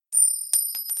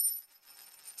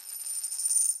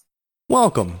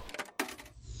Welcome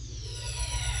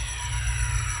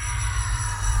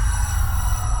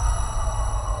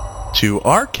to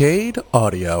Arcade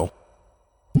Audio.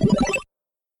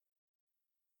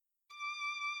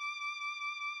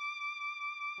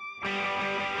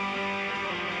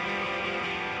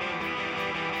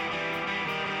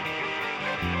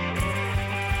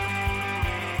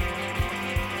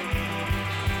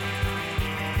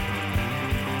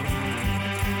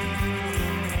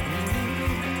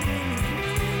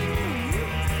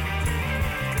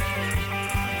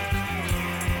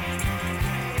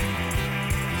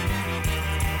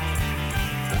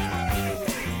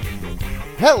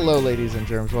 Hello, ladies and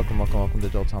germs. Welcome to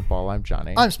Dilettante Ball. I'm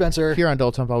Johnny. I'm Spencer. Here on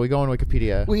Dilettante Ball, we go on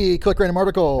Wikipedia. We click random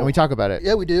article. And we talk about it.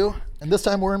 Yeah, we do. And this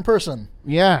time we're in person.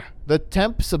 Yeah. The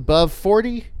temp's above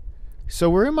 40, so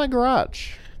we're in my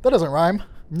garage. That doesn't rhyme.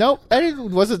 Nope.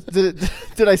 Was it?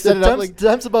 Did I set it up like...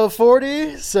 Temp's above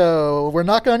 40, so we're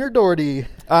knocking on your doorty.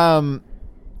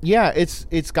 Yeah,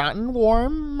 it's gotten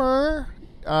warmer.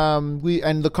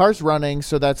 And the car's running,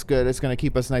 so that's good. It's going to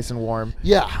keep us nice and warm.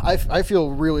 Yeah, I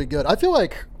feel really good. I feel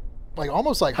like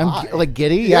almost like high. I'm like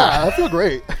giddy. Yeah, I feel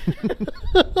great.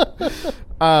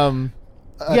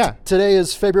 Yeah. Today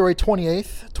is February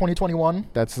 28th, 2021.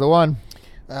 That's the one.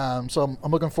 So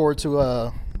I'm looking forward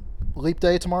to Leap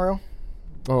Day tomorrow.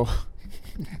 Oh.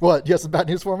 What? You have some bad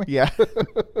news for me? Yeah.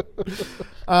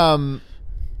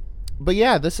 But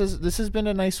yeah, this has been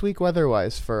a nice week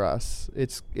weather-wise for us.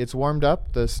 It's warmed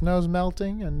up, the snow's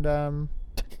melting, and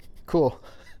cool.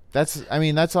 That's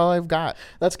all I've got.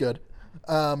 That's good.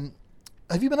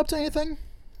 Have you been up to anything?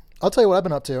 I'll tell you what I've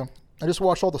been up to. I just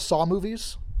watched all the Saw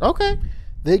movies. Okay.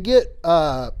 They get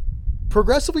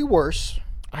progressively worse.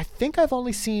 I think I've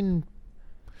only seen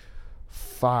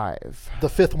 5. The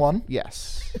 5th one?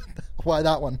 Yes. Why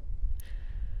that one?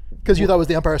 Because you thought it was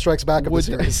The Empire Strikes Back of the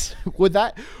series. Would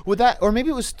that, or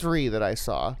maybe it was 3 that I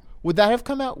saw. Would that have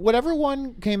come out? Whatever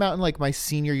one came out in like my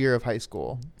senior year of high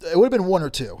school. It would have been 1 or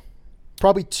 2.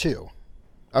 Probably 2.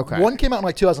 Okay. 1 came out in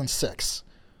like 2006.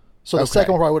 So the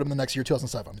second one probably would have been the next year,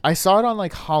 2007. I saw it on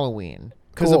like Halloween.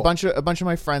 Because cool. a bunch of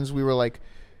my friends, we were like...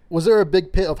 Was there a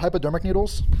big pit of hypodermic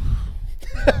needles?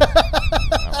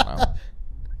 I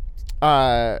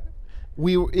don't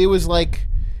know. It was like...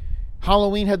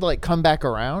 Halloween had like come back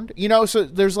around, so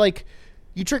there's like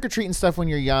you trick or treat and stuff when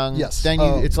you're young. Yes. Then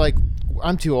it's like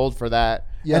I'm too old for that.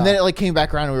 Yeah. And then it like came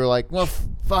back around and we were like, well,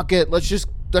 fuck it, let's just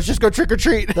go trick or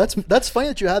treat. That's funny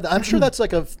that you had that. I'm sure that's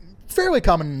like a fairly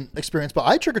common experience, but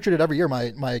I trick or treated every year.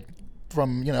 My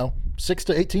from 6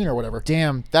 to 18 or whatever.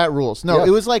 Damn, that rules. No, yeah.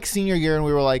 It was like senior year and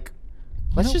we were like,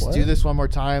 let's just do this one more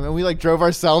time, and we like drove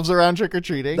ourselves around trick or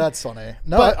treating. That's funny.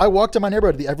 No, but I walked in my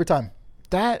neighborhood every time.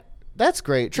 That's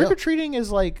great. Trick or treating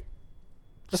is like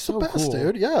that's so the best, cool.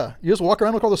 dude. Yeah, you just walk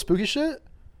around with all the spooky shit.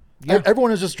 Yeah,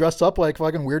 everyone is just dressed up like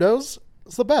fucking weirdos.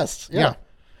 It's the best. Yeah.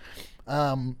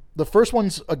 The first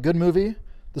one's a good movie.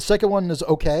 The second one is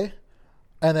okay,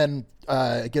 and then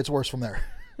it gets worse from there.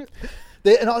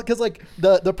 Because like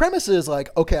the premise is like,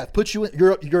 okay, I've put you in,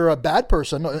 you're a bad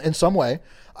person in some way.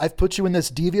 I've put you in this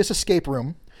devious escape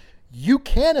room. You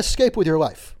can escape with your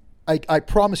life. I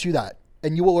promise you that,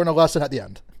 and you will learn a lesson at the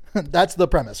end. That's the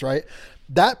premise, right?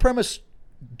 That premise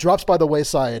drops by the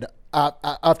wayside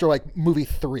after like movie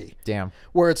 3. Damn.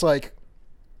 Where it's like,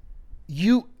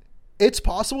 it's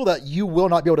possible that you will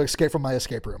not be able to escape from my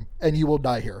escape room and you will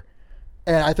die here.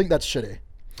 And I think that's shitty.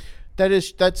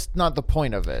 That's not the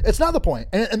point of it. It's not the point.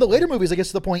 And in the later movies, it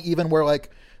gets to the point even where like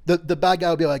the bad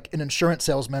guy will be like an insurance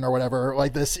salesman or whatever,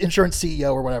 like this insurance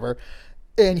CEO or whatever.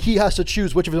 And he has to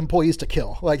choose which of his employees to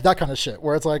kill. Like that kind of shit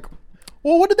where it's like,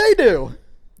 well, what did they do?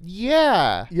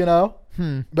 Yeah.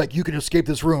 Like you can escape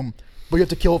this room, but you have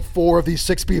to kill 4 of these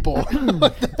 6 people.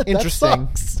 Interesting.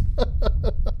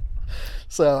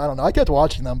 So I don't know. I kept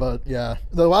watching them, but yeah,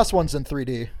 the last one's in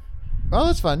 3D. Oh,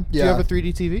 that's fun. Do you have a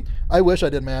 3D TV? I wish I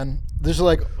did, man. There's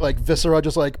like Viscera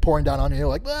just like pouring down on you,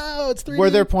 like, oh, it's 3D.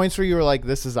 Were there points where you were like,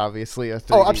 this is obviously a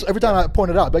 3D? Oh, absolutely. Every time I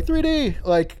pointed out, like 3D,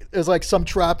 like there's like some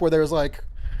trap where there's like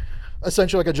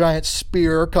essentially like a giant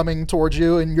spear coming towards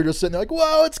you, and you're just sitting there like,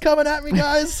 whoa, it's coming at me,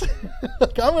 guys.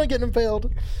 Like, I'm gonna get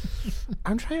impaled.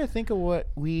 I'm trying to think of what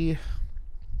I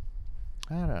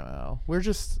don't know. We're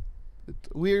just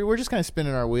kind of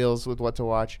spinning our wheels with what to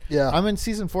watch. Yeah. I'm in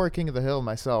season 4 of King of the Hill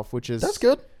myself, which is... That's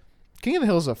good. King of the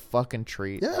Hill is a fucking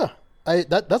treat. Yeah.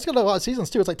 That's got a lot of seasons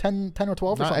too. It's like 10 or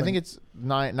 12 or something. I think it's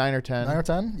 9 or 10. 9 or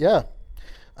 10? Yeah.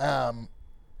 I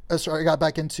got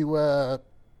back into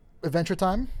Adventure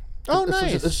Time. Oh,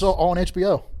 nice. It's all on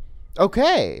HBO.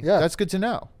 Okay. Yeah. That's good to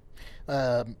know.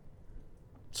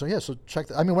 So yeah, so check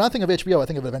that. I mean, when I think of HBO, I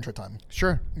think of Adventure Time.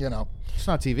 Sure. You know. It's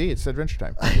not TV. It's Adventure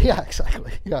Time. Yeah,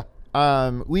 exactly. Yeah.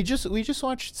 We just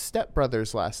watched Step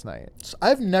Brothers last night. So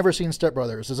I've never seen Step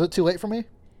Brothers. Is it too late for me?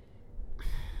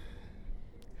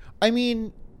 I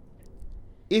mean,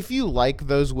 if you like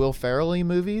those Will Ferrell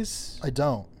movies, I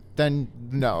don't. then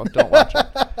no, don't watch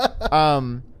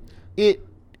it.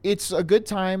 It's a good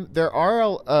time. There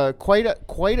are quite a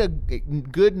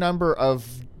good number of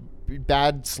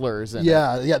bad slurs in it.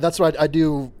 Yeah, that's what I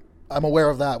do. I'm aware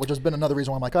of that, which has been another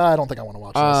reason why I'm like, I don't think I want to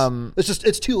watch this.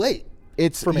 It's too late.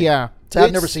 It's for me. Yeah.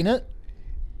 I've never seen it.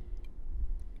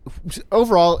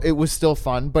 Overall, it was still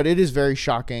fun, but it is very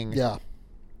shocking. Yeah.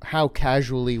 How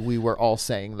casually we were all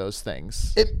saying those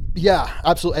things. Yeah,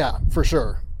 absolutely. Yeah, for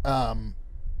sure.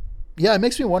 Yeah, it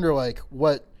makes me wonder, like,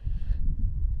 what's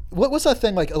that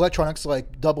thing, like, electronics,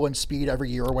 like, double in speed every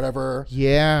year or whatever?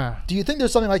 Yeah. Do you think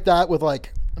there's something like that with,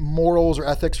 like, morals or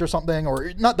ethics or something?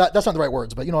 Or not that's not the right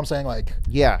words, but you know what I'm saying? Like,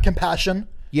 yeah. Compassion.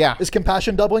 Yeah. Is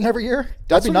compassion doubling every year?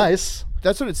 That'd be nice.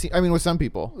 That's what it seems. I mean, with some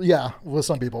people. Yeah, with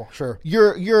some people, sure.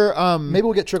 You're maybe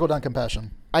we'll get trickle down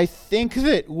compassion. I think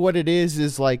that what it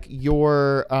is like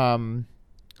your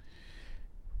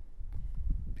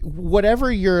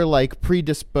whatever your like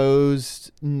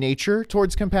predisposed nature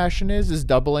towards compassion is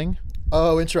doubling.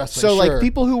 Oh, interesting. So sure. like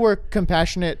people who were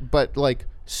compassionate but like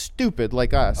stupid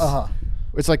like us. Uh-huh.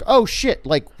 It's like, oh shit,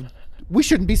 like we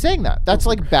shouldn't be saying that. That's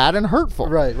like bad and hurtful.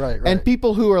 Right. And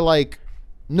people who are like,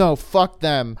 no, fuck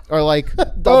them, are like,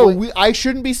 I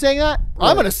shouldn't be saying that. Right.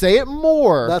 I'm gonna say it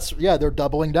more. They're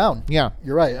doubling down. Yeah,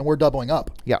 you're right, and we're doubling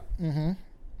up. Yeah. Mm-hmm.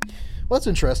 Well, that's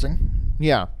interesting.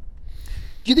 Yeah.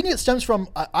 Do you think it stems from?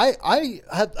 I've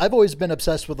always been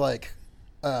obsessed with like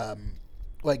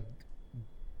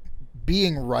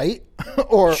being right,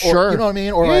 or sure. You know what I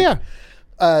mean, or yeah.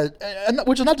 and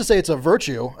which is not to say it's a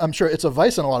virtue. I'm sure it's a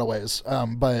vice in a lot of ways.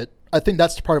 But I think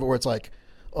that's part of it where it's like,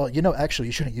 oh, actually,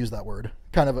 you shouldn't use that word.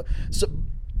 Kind of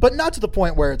but not to the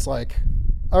point where it's like,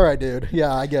 all right, dude.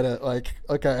 Yeah, I get it. Like,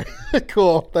 okay,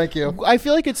 cool. Thank you. I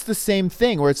feel like it's the same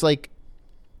thing where it's like,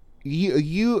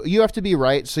 you have to be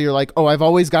right. So you're like, oh, I've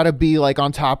always got to be like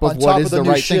on top of what is the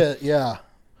right shit, thing. Yeah.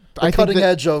 The cutting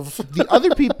edge of the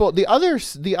other people, the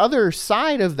other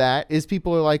side of that is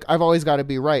people are like, I've always got to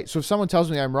be right. So if someone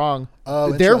tells me I'm wrong,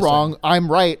 they're wrong.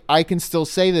 I'm right. I can still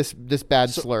say this bad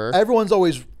slur. Everyone's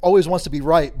always wants to be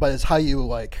right, but it's how you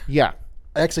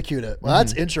execute it. Well,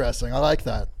 that's interesting. I like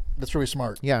that. That's really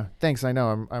smart. Yeah. Thanks. I know.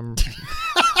 I'm I'm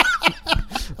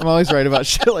always right about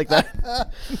shit like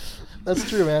that. That's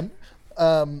true, man.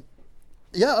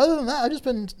 Yeah. Other than that, I've just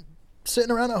been sitting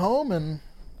around at home and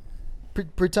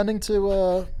pretending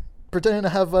to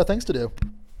have things to do.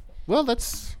 Well,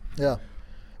 that's the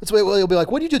way you'll be like,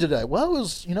 what did you do today? Well, it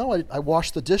was, I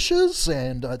washed the dishes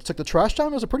and I took the trash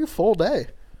down. It was a pretty full day.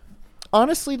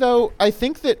 Honestly, though, I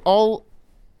think that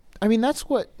that's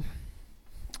what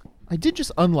I did.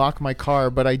 Just unlock my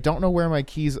car, but I don't know where my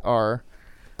keys are.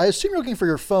 I assume you're looking for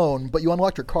your phone, but you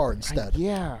unlocked your car instead.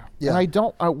 Yeah. And I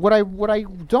don't. What I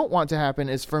don't want to happen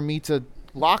is for me to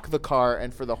lock the car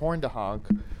and for the horn to honk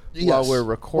while we're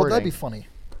recording. Well, that'd be funny.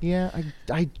 Yeah,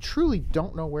 I truly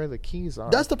don't know where the keys are.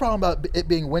 That's the problem about it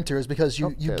being winter is because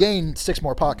you gain 6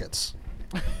 more pockets.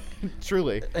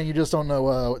 Truly. And you just don't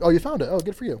know. You found it. Oh,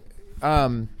 good for you.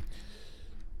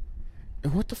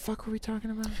 What the fuck were we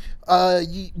talking about?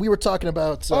 We were talking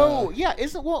about.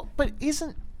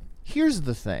 Here's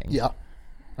the thing. Yeah.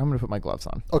 I'm gonna put my gloves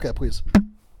on. Okay, please.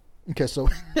 Okay, so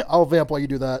I'll vamp while you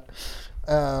do that.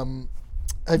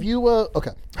 Have you?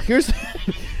 Okay. Here's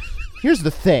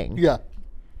the thing. Yeah.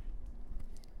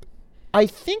 I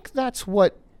think that's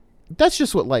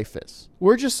just what life is.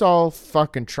 We're just all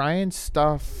fucking trying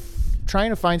to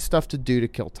find stuff to do to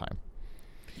kill time.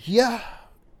 Yeah.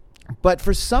 But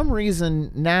for some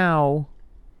reason now,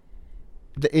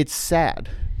 it's sad.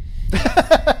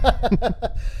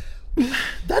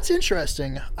 That's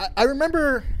interesting. I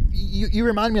remember you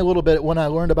remind me a little bit when I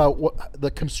learned about the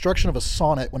construction of a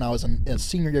sonnet when I was in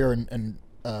senior year in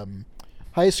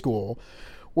high school,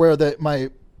 where my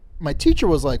teacher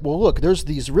was like, well, look, there's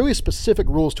these really specific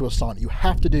rules to a sonnet. You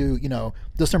have to do,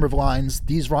 this number of lines.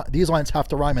 These lines have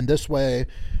to rhyme in this way.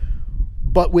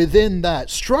 But within that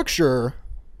structure,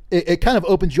 it kind of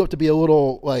opens you up to be a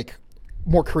little like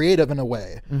more creative in a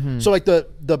way. Mm-hmm. So like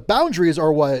the boundaries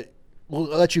are what will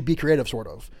let you be creative, sort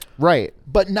of. Right.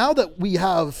 But now that we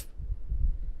have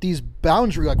these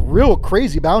boundaries, like real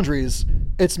crazy boundaries,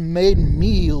 it's made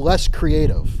me less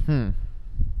creative. And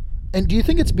do you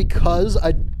think it's because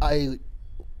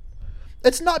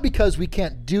it's not because we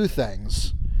can't do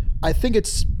things. I think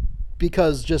it's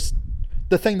because just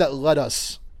the thing that led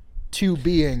us to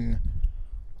being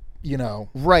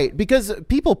Right, because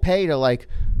people pay to like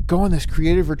go on this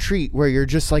creative retreat where you're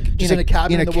just like in a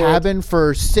cabin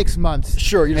for 6 months.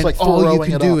 Sure, you're just like all you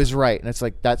can do up. is write, and it's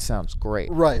like that sounds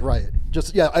great. Right.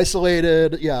 Just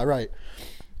isolated. Yeah, right.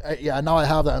 Now I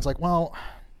have that. It's like, well,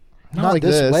 not like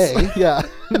this way. Yeah.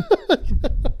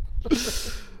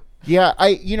 Yeah,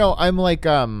 I'm like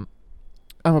I'm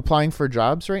applying for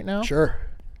jobs right now. Sure.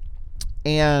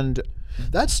 And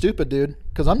that's stupid, dude.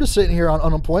 Because I'm just sitting here on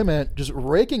unemployment, just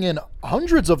raking in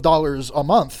hundreds of dollars a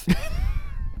month.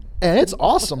 And it's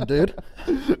awesome, dude.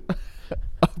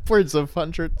 Upwards of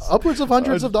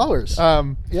hundreds of dollars.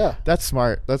 Yeah. That's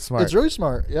smart. It's really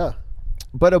smart, yeah.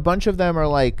 But a bunch of them are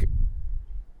like,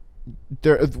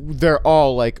 they're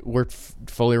all like, we're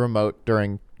fully remote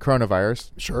during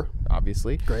coronavirus. Sure.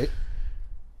 Obviously. Great.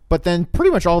 But then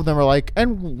pretty much all of them are like,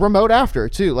 and remote after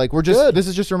too. Like this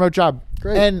is just a remote job.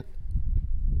 Great. And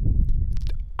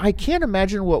I can't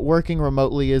imagine what working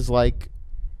remotely is like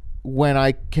when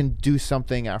I can do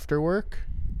something after work.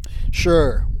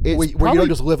 Sure. Where you don't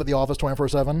just live at the office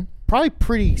 24/7. Probably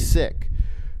pretty sick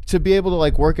to be able to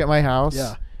like work at my house.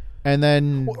 Yeah. And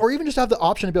then, or even just have the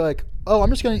option to be like, oh, I'm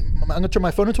gonna turn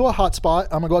my phone into a hotspot.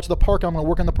 I'm gonna go out to the park. I'm gonna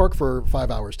work in the park for 5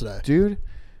 hours today. Dude,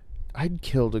 I'd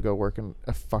kill to go work in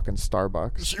a fucking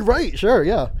Starbucks. Right. Sure.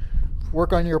 Yeah.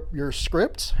 Work on your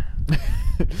script.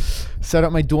 Set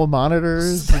up my dual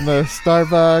monitors in the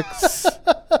Starbucks.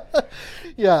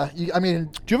 Yeah. I mean,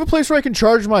 do you have a place where I can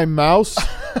charge my mouse?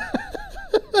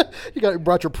 You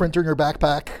brought your printer in your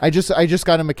backpack. I just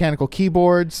got a mechanical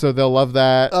keyboard, so they'll love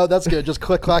that. Oh, that's good. Just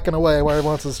clacking away while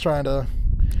everyone else is trying to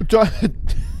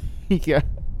yeah,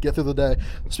 get through the day.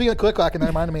 Speaking of clacking, that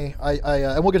reminded me.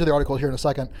 And we'll get to the article here in a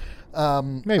second.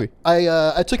 Maybe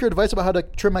I took your advice about how to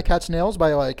trim my cat's nails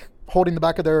by like holding the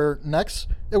back of their necks.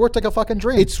 It worked like a fucking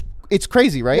dream. It's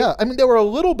crazy, right? Yeah. I mean, they were a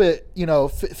little bit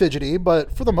fidgety,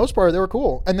 but for the most part, they were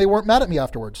cool, and they weren't mad at me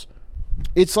afterwards.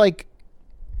 It's like.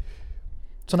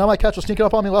 So now my cats are sneaking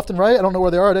up on me left and right. I don't know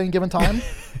where they are at any given time.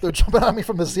 They're jumping on me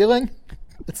from the ceiling.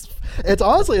 It's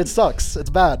honestly, it sucks. It's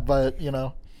bad, but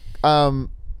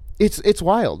it's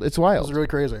wild. It's wild. It's really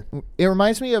crazy. It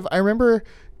reminds me of,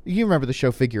 you remember the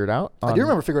show Figure It Out? I do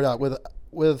remember Figure It Out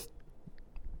with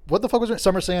what the fuck was it?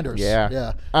 Summer Sanders.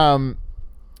 Yeah.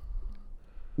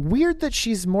 Weird that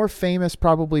she's more famous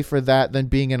probably for that than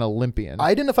being an Olympian.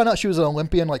 I didn't find out she was an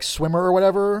Olympian, like swimmer or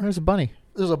whatever. There's a bunny.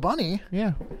 There's a bunny?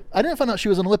 Yeah. I didn't find out she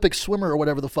was an Olympic swimmer or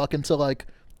whatever the fuck until like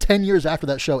 10 years after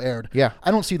that show aired. Yeah.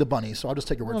 I don't see the bunny, so I'll just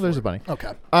take your word for it. There's a bunny.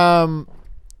 Okay.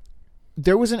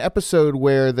 There was an episode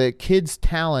where the kid's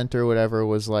talent or whatever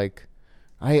was like,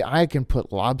 I can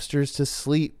put lobsters to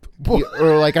sleep.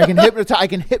 Or like I can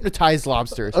hypnotize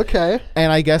lobsters. Okay.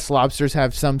 And I guess lobsters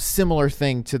have some similar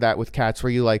thing to that with cats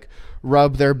where you like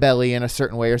rub their belly in a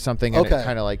certain way or something and it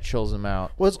kind of like chills them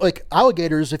out. Well, it's like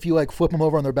alligators, if you like flip them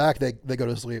over on their back, they go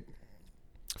to sleep.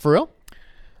 For real?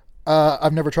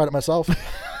 I've never tried it myself.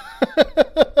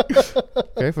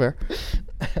 Okay, fair.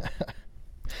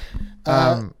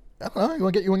 I don't know. You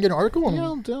want to get an article?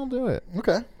 Yeah, I'll do it.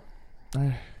 Okay.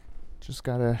 I just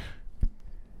gotta.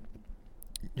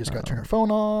 You just gotta turn your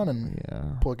phone on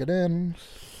and plug it in.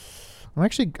 I'm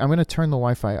gonna turn the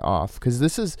Wi-Fi off because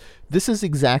this is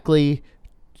exactly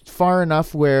far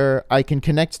enough where I can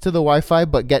connect to the Wi-Fi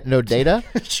but get no data.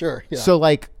 Sure. Yeah. So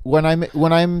like when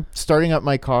I'm starting up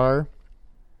my car,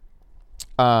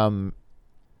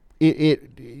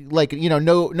 it like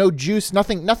no juice,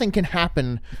 nothing can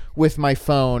happen with my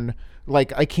phone.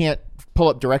 Like I can't pull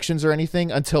up directions or anything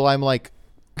until I'm like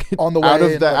on the way out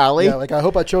of the alley. Yeah, like I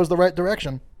hope I chose the right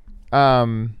direction.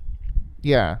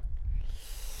 Yeah.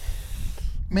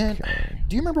 Man,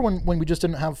 do you remember when we just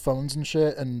didn't have phones and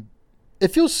shit? And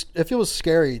it feels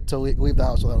scary to leave the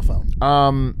house without a phone.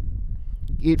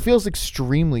 It feels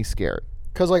extremely scary.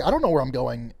 Because like I don't know where I'm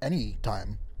going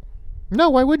anytime. No,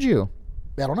 why would you?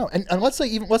 I don't know. And let's say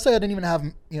I didn't even have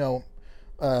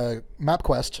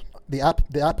MapQuest, the app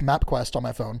MapQuest on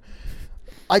my phone.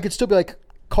 I could still be like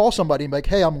call somebody and be like,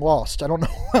 hey, I'm lost. I don't know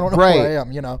where I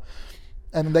am.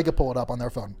 And they could pull it up on their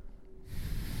phone.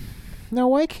 Now,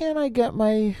 why can't I get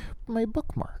my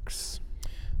bookmarks?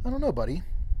 I don't know, buddy.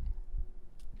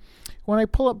 When I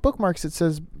pull up bookmarks, it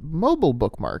says mobile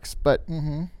bookmarks, but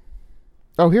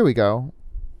oh, here we go.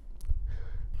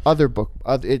 Other book.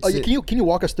 Can you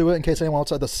walk us through it in case anyone else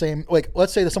had the same? Like,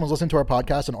 let's say that someone's listening to our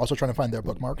podcast and also trying to find their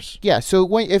bookmarks. Yeah.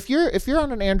 So if you're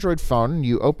on an Android phone and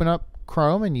you open up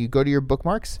Chrome and you go to your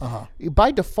bookmarks,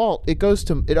 by default it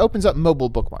opens up mobile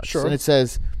bookmarks. Sure. And it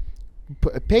says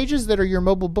pages that are your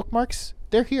mobile bookmarks,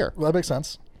 they're here. Well, that makes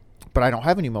sense. But I don't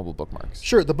have any mobile bookmarks.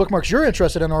 Sure, the bookmarks you're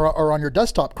interested in are on your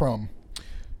desktop Chrome.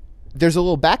 there's a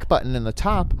little back button in the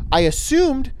top. I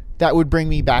assumed that would bring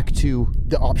me back to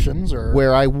The options or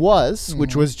where I was,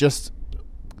 which was just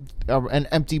an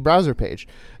empty browser page.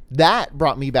 That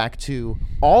brought me back to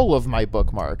all of my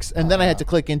bookmarks, and then I had to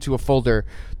click into a folder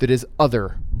that is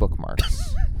other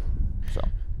bookmarks. So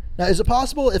Now, is it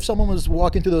possible if someone was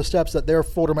walking through those steps that their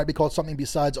folder might be called something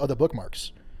besides other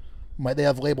bookmarks? Might they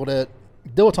have labeled it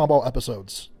Dilettante Ball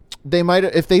episodes? they might,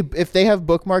 if they have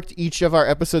bookmarked each of our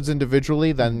episodes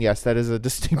individually, then yes, that is a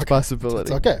distinct possibility.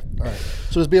 It's okay. All right.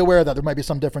 So just be aware that there might be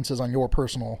some differences on your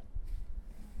personal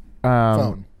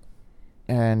phone.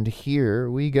 And here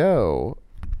we go.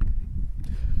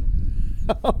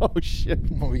 Oh shit,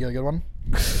 We got a good one.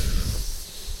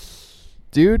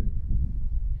 dude!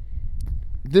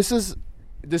 This is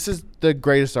the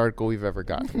greatest article we've ever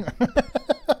gotten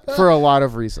for a lot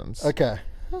of reasons. Okay.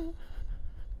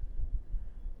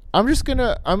 I'm just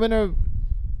gonna read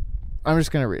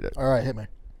it. All right. Hit me.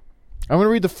 I'm gonna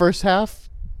read the first half.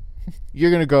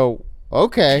 You're gonna go,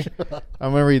 okay.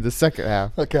 I'm gonna read the second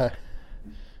half. Okay.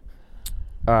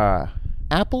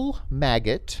 Apple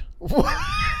maggot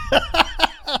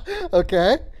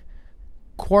Okay.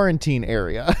 quarantine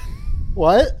area.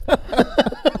 What?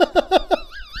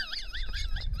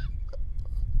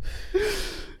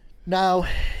 Now,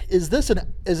 is this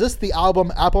the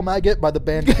album Apple Maggot by the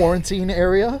band Quarantine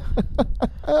Area?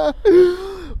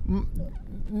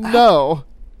 No.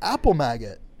 Apple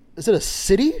Maggot. Is it a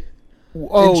city?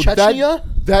 Oh, in Chechnya?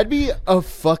 that'd be a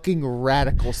fucking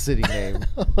radical city name.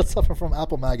 What's up from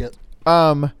Apple Maggot?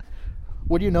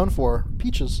 What are you known for?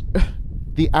 Peaches.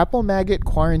 The Apple Maggot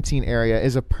quarantine area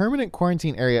is a permanent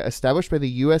quarantine area established by the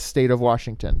U.S. state of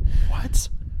Washington. What?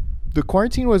 The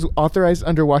quarantine was authorized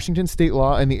under Washington state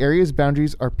law, and the area's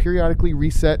boundaries are periodically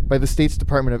reset by the state's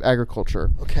Department of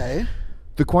Agriculture. Okay.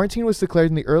 The quarantine was declared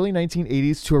in the early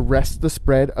 1980s to arrest the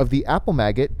spread of the apple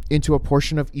maggot into a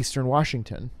portion of eastern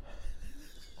Washington.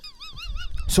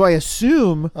 So I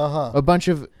assume a bunch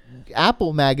of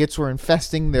apple maggots were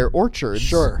infesting their orchards.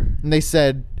 Sure. And they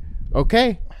said,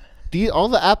 okay, all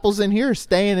the apples in here are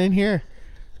staying in here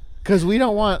because we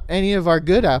don't want any of our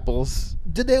good apples.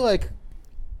 Did they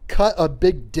cut a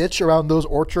big ditch around those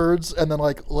orchards and then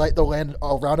light the land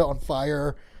around it on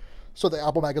fire so the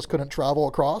apple maggots couldn't travel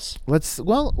across?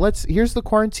 Here's the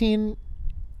quarantine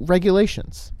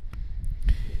regulations.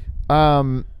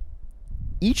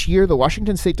 Each year, the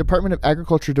Washington State Department of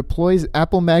Agriculture deploys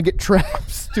apple maggot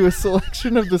traps to a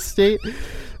selection of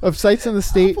sites in the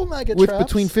state Apple maggot with traps?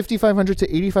 between 5,500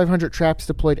 to 8,500 traps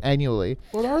deployed annually.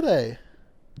 What are they?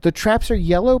 The traps are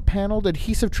yellow paneled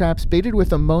adhesive traps baited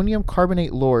with ammonium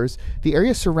carbonate lures. The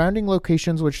area surrounding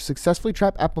locations which successfully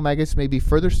trap apple maggots may be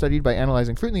further studied by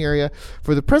analyzing fruit in the area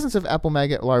for the presence of apple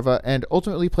maggot larvae and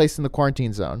ultimately placed in the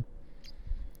quarantine zone.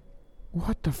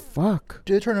 What the fuck?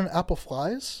 Do they turn into apple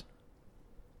flies?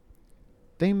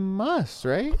 They must,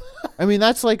 right? I mean,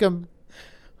 that's like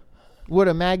what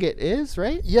a maggot is,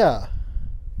 right? Yeah.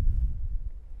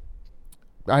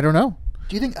 I don't know.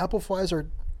 Do you think apple flies are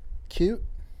cute?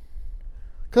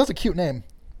 Because that's a cute name.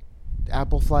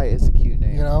 Applefly is a cute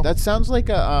name. You know? That sounds like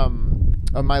a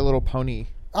My Little Pony.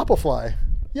 Apple fly.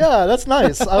 Yeah, that's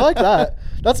nice. I like that.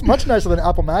 That's much nicer than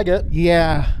apple maggot.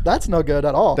 Yeah. That's no good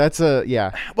at all.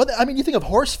 Yeah. But I mean, you think of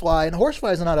horsefly, and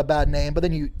horsefly is not a bad name, but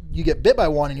then you get bit by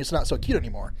one and it's not so cute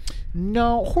anymore.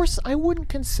 No, I wouldn't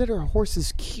consider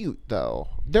horses cute, though.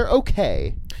 They're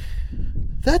okay.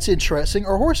 That's interesting.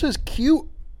 Are horses cute?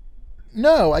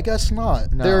 No, I guess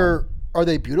not. No. Are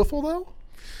they beautiful, though?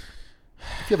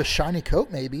 If you have a shiny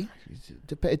coat, maybe.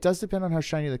 It does depend on how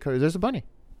shiny the coat is. There's a bunny.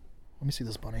 Let me see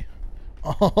this bunny.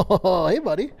 Oh, hey,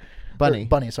 buddy. Bunny.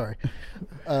 Bunny, sorry.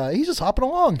 He's just hopping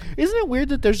along. Isn't it weird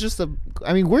that there's just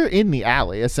we're in the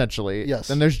alley, essentially. Yes.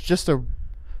 And there's just a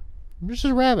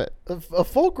rabbit. A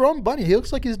full-grown bunny. He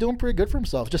looks like he's doing pretty good for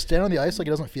himself. Just standing on the ice like he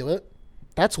doesn't feel it.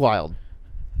 That's wild.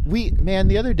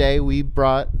 The other day we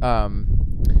brought,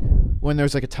 when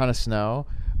there's a ton of snow,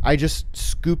 I just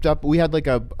scooped up, we had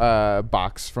a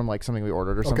box from something we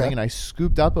ordered or something, Okay. and I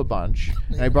scooped up a bunch,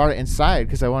 and I brought it inside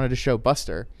because I wanted to show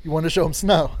Buster. You wanted to show him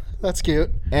snow. That's cute.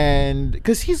 And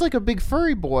because he's a big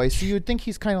furry boy, so you would think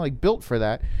he's kind of built for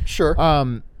that. Sure.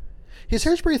 His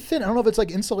hair's pretty thin. I don't know if it's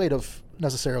insulative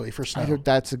necessarily for snow.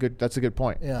 That's a good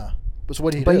point. Yeah. But so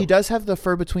what do you But do? he does have the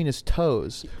fur between his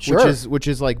toes, Sure. which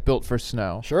is built for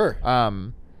snow. Sure.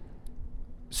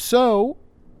 So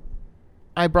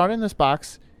I brought in this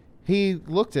box. He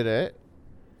looked at it,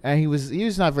 and he was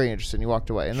not very interested. And he walked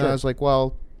away. And then Sure. I was like,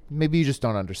 well, maybe you just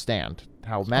don't understand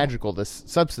how magical this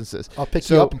substance is. I'll pick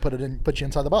you up and put you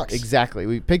inside the box. Exactly.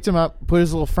 We picked him up, put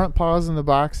his little front paws in the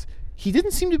box. He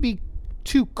didn't seem to be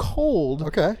too cold.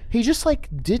 Okay. He just like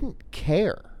didn't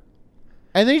care.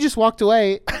 And then he just walked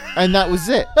away, and that was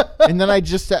it. And then I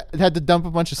just had to dump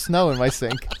a bunch of snow in my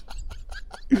sink.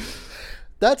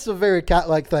 That's a very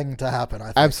cat-like thing to happen, I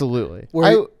think. Absolutely.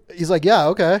 Where he's like, yeah,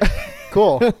 okay,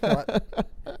 cool.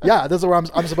 Yeah, this is where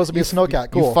I'm supposed to be a snow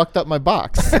cat. Cool. You fucked up my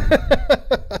box.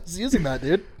 I was using that,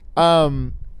 dude.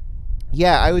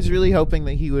 Yeah, I was really hoping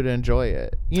that he would enjoy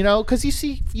it. You know, because you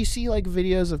see like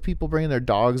videos of people bringing their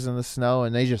dogs in the snow,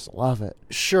 and they just love it.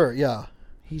 Sure, yeah.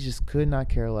 He just could not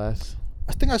care less.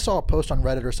 I think I saw a post on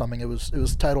Reddit or something. It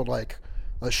was titled like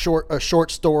a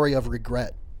short story of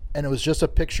regret, and it was just a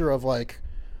picture of like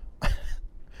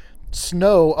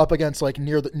snow up against like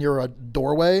near a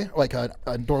doorway, like a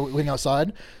doorway leading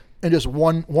outside, and just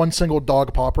one single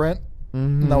dog paw print,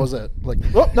 and that was it. Like,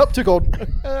 oh nope, too cold.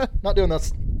 Not doing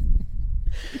this.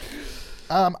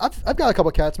 I've got a couple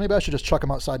of cats. Maybe I should just chuck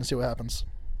them outside and see what happens.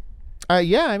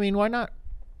 Yeah, I mean, why not?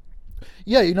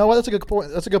 Yeah, you know what? That's a good point.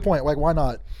 That's a good point. Like, why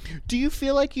not? Do you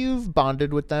feel like you've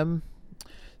bonded with them?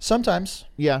 Sometimes.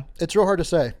 Yeah. It's real hard to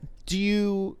say. Do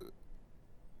you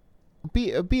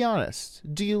be honest?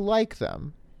 Do you like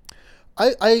them?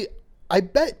 I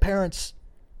bet parents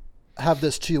have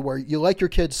this too, where you like your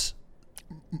kids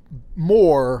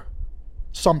more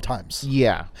sometimes.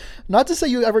 Yeah. Not to say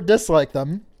you ever dislike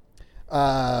them,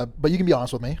 but you can be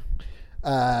honest with me.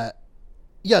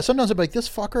 Yeah, sometimes I'm like,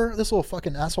 this little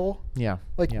fucking asshole. Yeah.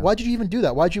 Like, yeah. why'd you even do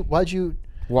that? Why'd you?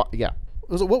 What? Yeah.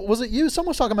 Was it you? Someone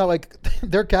was talking about like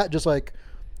their cat just like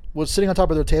was sitting on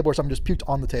top of their table or something, just puked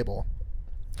on the table.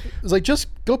 It's like, just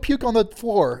go puke on the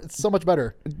floor. It's so much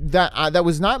better. That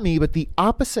was not me, but the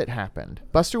opposite happened.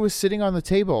 Buster was sitting on the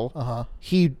table. Uh-huh.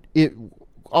 It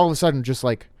all of a sudden just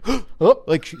like, Oh,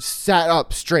 like sat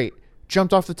up straight,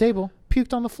 jumped off the table,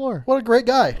 puked on the floor. what a great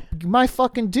guy. My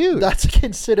fucking dude. That's a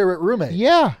considerate roommate.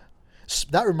 Yeah.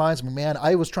 That reminds me, man,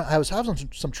 I was having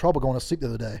some trouble going to sleep the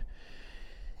other day.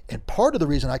 And part of the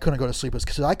reason I couldn't go to sleep was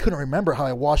because I couldn't remember how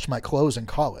I washed my clothes in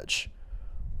college.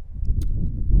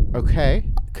 Okay.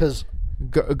 Because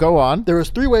Go on. there was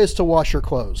 3 ways to wash your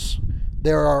clothes.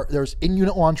 There's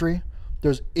in-unit laundry,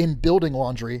 there's in-building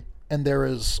laundry, and there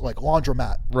is like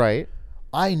laundromat. Right.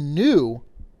 I knew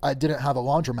I didn't have a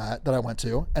laundromat that I went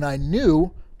to, and I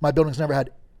knew my buildings never had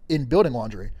in-building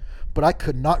laundry, but I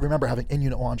could not remember having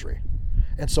in-unit laundry.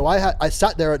 And so I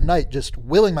sat there at night just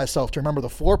willing myself to remember the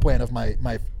floor plan of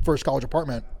my first college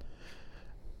apartment.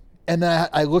 And then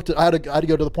I had to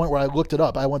go to the point where I looked it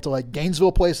up. I went to like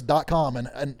GainesvillePlace.com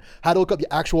and had to look up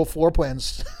the actual floor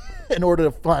plans in order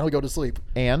to finally go to sleep.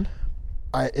 And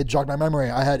It jogged my memory.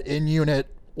 I had in-unit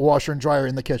washer and dryer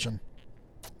in the kitchen.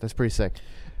 that's pretty sick.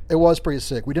 It was pretty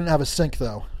sick. We didn't have a sink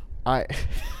though. You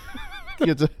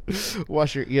had to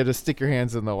you had to stick your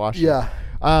hands in the washer. Yeah.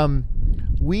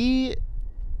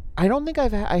 I don't think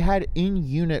I had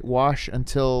in-unit wash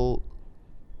until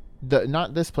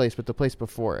not this place, but the place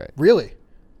before it. Really?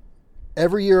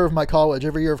 Every year of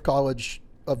college,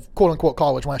 of quote unquote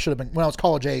college, when I was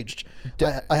college aged,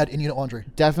 I had in-unit laundry.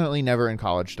 Definitely never in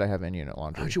college did I have in-unit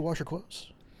laundry. How'd you wash your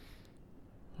clothes?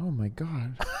 Oh my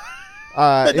God.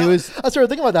 It was. I started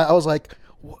thinking about that. I was like,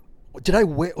 did I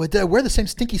wear the same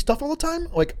stinky stuff all the time?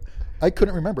 Like, I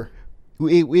couldn't remember.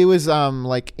 It was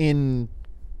like in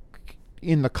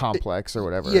the complex or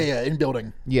whatever. Yeah, in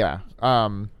building. Yeah.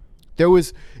 There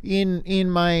was in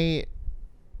my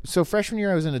freshman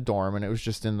year I was in a dorm and it was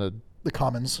just in the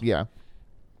commons. Yeah.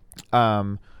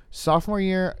 Sophomore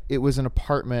year it was an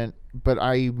apartment, but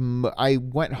I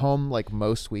went home like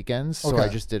most weekends, so Okay. I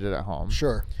just did it at home.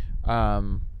 Sure.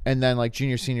 And then like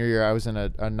junior senior year I was in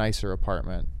a nicer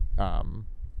apartment.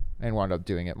 And wound up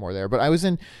doing it more there. But I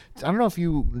don't know if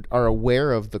you are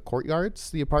aware of the Courtyards,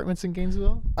 the apartments in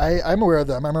Gainesville. I'm aware of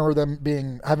them. I remember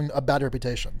them having a bad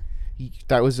reputation.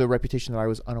 That was a reputation that I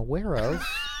was unaware of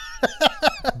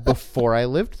before I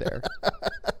lived there.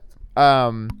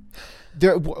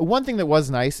 One thing that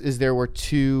was nice is there were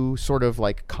 2 sort of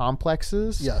like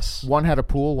complexes. Yes. One had a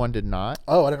pool, one did not.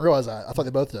 Oh, I didn't realize that. I thought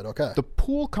they both did. Okay. The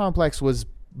pool complex was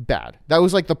bad. That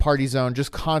was like the party zone,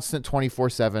 just constant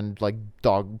 24/7 like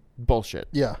dog bullshit.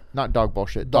 Yeah. Not dog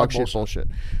bullshit. Dog Dog shit bullshit.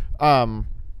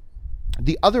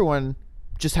 The other one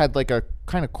just had like a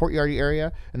kind of courtyardy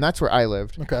area, and that's where I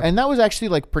lived. Okay. And that was actually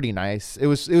like pretty nice. It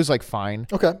was like fine.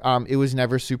 Okay. It was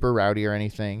never super rowdy or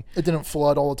anything. It didn't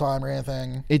flood all the time or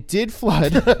anything. It did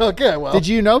flood. Okay, well. Did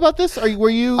you know about this? Were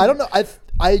you? I don't know.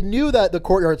 I knew that the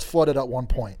courtyards flooded at one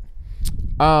point.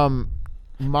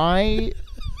 My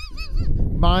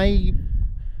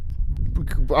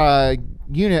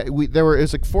unit, it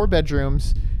was like 4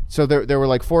 bedrooms, so there were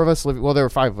like 4 of us living. Well, there were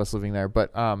 5 of us living there,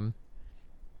 but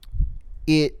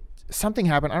something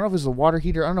happened. I don't know if it was the water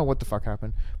heater. I don't know what the fuck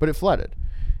happened, but it flooded.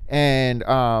 And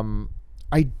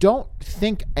I don't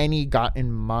think any got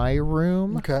in my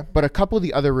room. Okay. But a couple of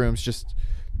the other rooms just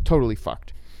totally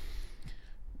fucked.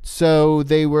 So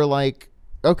they were like,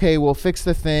 okay, we'll fix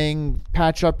the thing,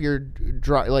 patch up your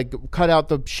cut out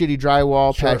the shitty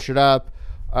drywall, Sure. patch it up.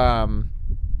 And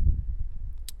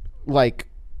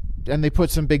they put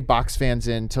some big box fans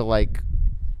in to like,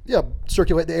 Yeah,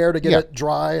 circulate the air to get Yeah. it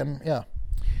dry, and yeah.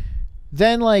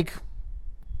 then like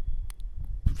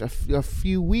a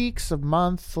few weeks, a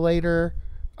month later,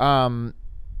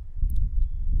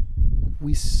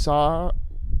 we saw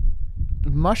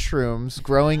mushrooms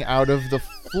growing out of the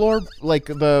floor, like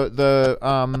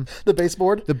The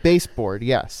baseboard. the baseboard.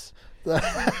 Yes.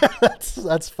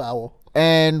 That's foul.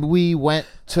 And we went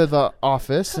to the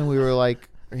office and we were like,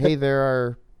 hey, there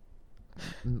are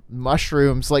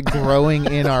mushrooms like growing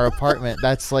in our apartment.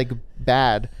 That's like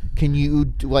bad. Can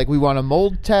you we want a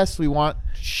mold test? We want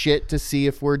shit to see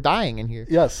if we're dying in here.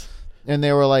 Yes. And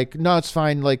they were like, no, it's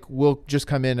fine. Like, we'll just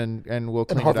come in and we'll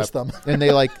clean it harvest up. them. And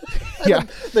they like, yeah.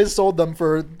 They sold them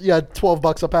for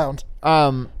 $12 a pound.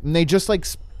 And they just like,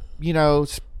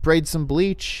 sprayed some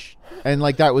bleach and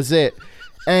like, that was it.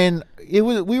 And we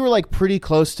were like pretty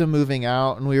close to moving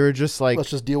out and we were just like, Let's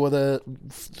just deal with it.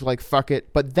 like, fuck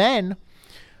it. But then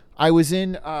I was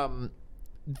in,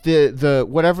 the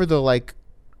whatever the like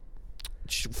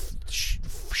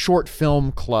short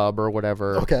film club or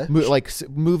whatever. Okay.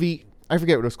 Movie. I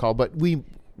forget what it was called, but we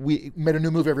Made a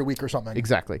new movie every week or something.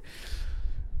 exactly.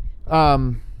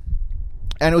 And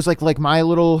it was like my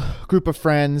little group of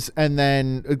friends and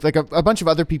then like a bunch of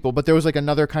other people, but there was like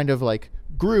another kind of like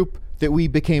group that we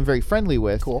became very friendly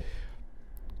with. Cool.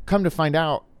 Come to find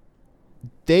out,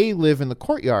 they live in the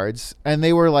courtyards and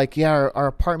they were like, yeah, our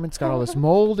apartment's got all this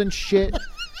mold and shit.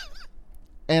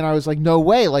 And I was like, no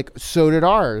way. Like, so did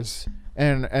ours.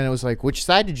 And it was like, which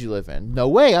side did you live in? No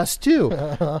way, us too.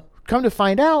 Come to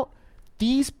find out,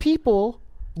 these people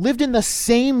lived in the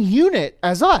same unit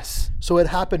as us. So it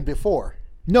happened before.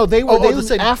 No, they were. Oh, they the lived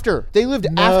same- after. They lived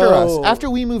after us. No. After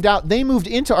we moved out, they moved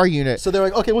into our unit. So they're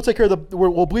like, okay, we'll take care of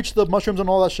we'll bleach the mushrooms and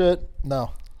all that shit.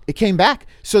 No. It came back.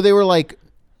 So they were like,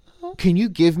 can you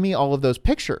give me all of those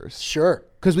pictures? Sure.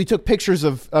 Because we took pictures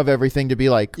of everything to be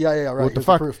like, Yeah, right. what the Here's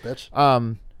fuck? proof, bitch.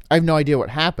 I have no idea what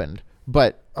happened,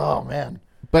 but Oh, man.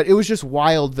 it was just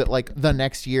wild that like the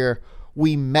next year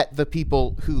we met the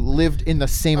people who lived in the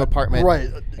same apartment, right,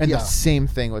 And yeah. the same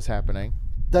thing was happening.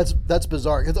 That's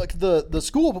bizarre. It's like the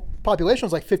school population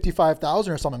was like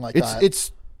 55,000 or something like that.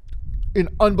 It's an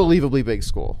unbelievably big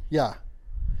school. Yeah.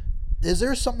 Is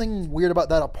there something weird about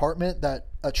that apartment that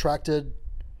attracted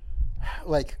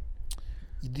like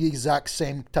the exact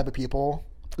same type of people?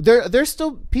 There's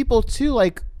still people too,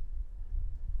 like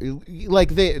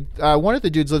they one of the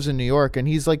dudes lives in New York and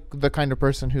he's like the kind of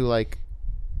person who like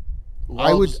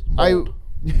Loves mold.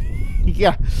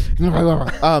 yeah.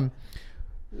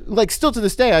 Like still to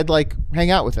this day I'd like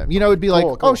hang out with him. It'd be like,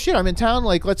 Cool. oh shit, I'm in town,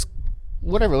 like let's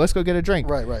go get a drink.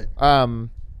 Right.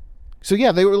 So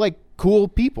yeah, they were like cool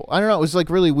people. I don't know, it was like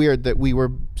really weird that we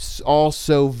were all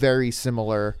so very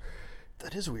similar.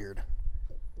 That is weird.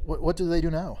 What do they do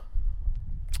now?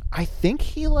 I think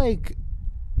he like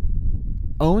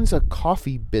owns a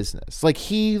coffee business. Like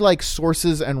he like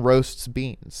sources and roasts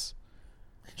beans.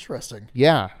 Interesting.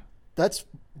 Yeah. That's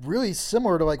really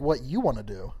similar to like what you want to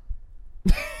do.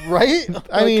 Right?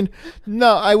 I mean,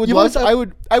 no, I would You love always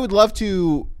have- I would love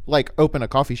to like open a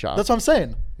coffee shop. That's what I'm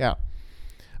saying. Yeah.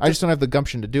 I just don't have the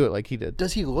gumption to do it like he did.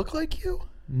 Does he look like you?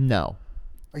 No.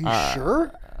 Are you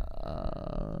sure?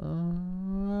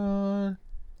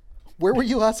 Where were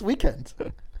you last weekend?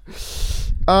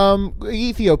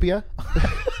 Ethiopia.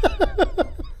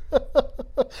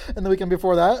 And the weekend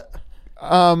before that?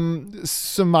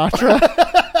 Sumatra.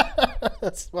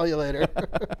 Smell you later.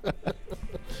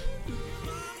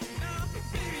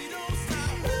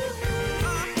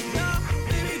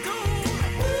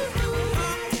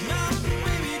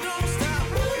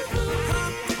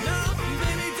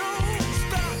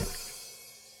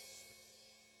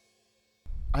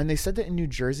 And they said that in New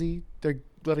Jersey they're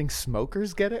letting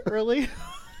smokers get it early.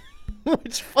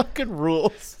 Which fucking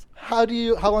rules. How long do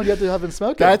you have to have been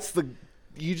smoking?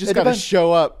 You just It gotta depends.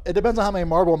 show up. It depends on how many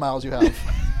Marlboro miles you have.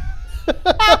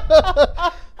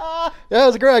 Yeah, it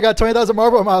was great. I got 20,000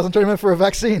 Marlboro miles and turned them in for a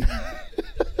vaccine.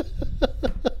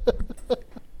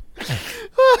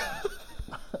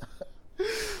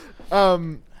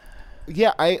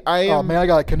 Yeah, I Oh am. man, I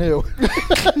got a canoe.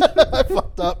 I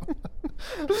fucked up.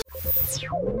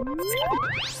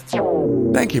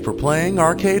 Thank you for playing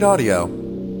Arcade Audio.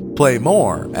 Play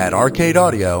more at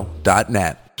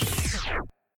arcadeaudio.net.